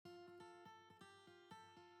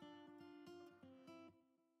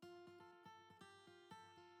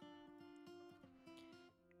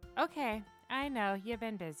Okay, I know you've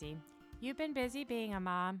been busy. You've been busy being a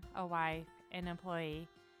mom, a wife, an employee,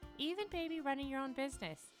 even maybe running your own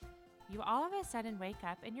business. You all of a sudden wake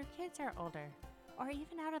up and your kids are older, or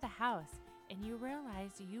even out of the house, and you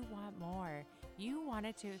realize you want more. You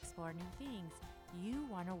wanted to explore new things. You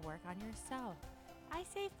want to work on yourself. I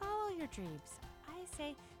say follow your dreams. I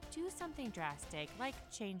say do something drastic, like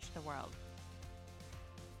change the world.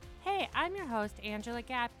 Hey, I'm your host, Angela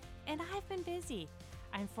Gap, and I've been busy.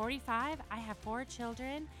 I'm 45, I have 4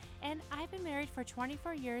 children, and I've been married for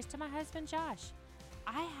 24 years to my husband, Josh.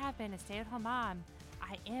 I have been a stay-at-home mom.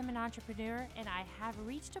 I am an entrepreneur, and I have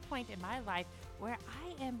reached a point in my life where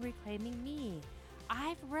I am reclaiming me.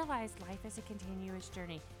 I've realized life is a continuous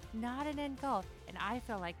journey, not an end goal, and I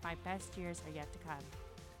feel like my best years are yet to come.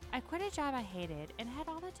 I quit a job I hated and had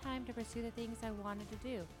all the time to pursue the things I wanted to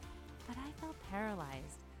do, but I felt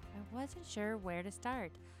paralyzed. I wasn't sure where to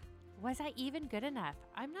start. Was I even good enough?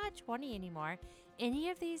 I'm not 20 anymore. Any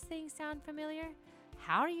of these things sound familiar?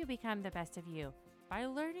 How do you become the best of you? By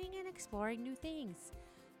learning and exploring new things.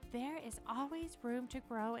 There is always room to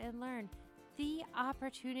grow and learn. The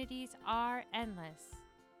opportunities are endless.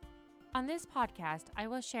 On this podcast, I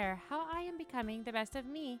will share how I am becoming the best of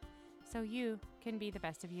me so you can be the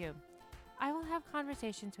best of you. I will have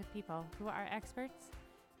conversations with people who are experts,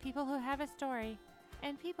 people who have a story,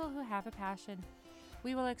 and people who have a passion.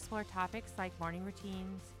 We will explore topics like morning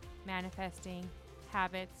routines, manifesting,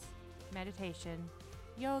 habits, meditation,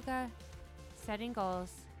 yoga, setting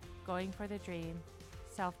goals, going for the dream,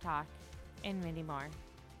 self-talk, and many more.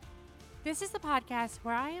 This is the podcast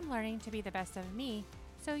where I am learning to be the best of me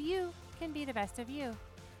so you can be the best of you.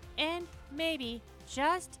 And maybe,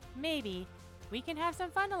 just maybe, we can have some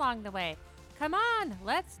fun along the way. Come on,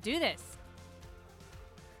 let's do this.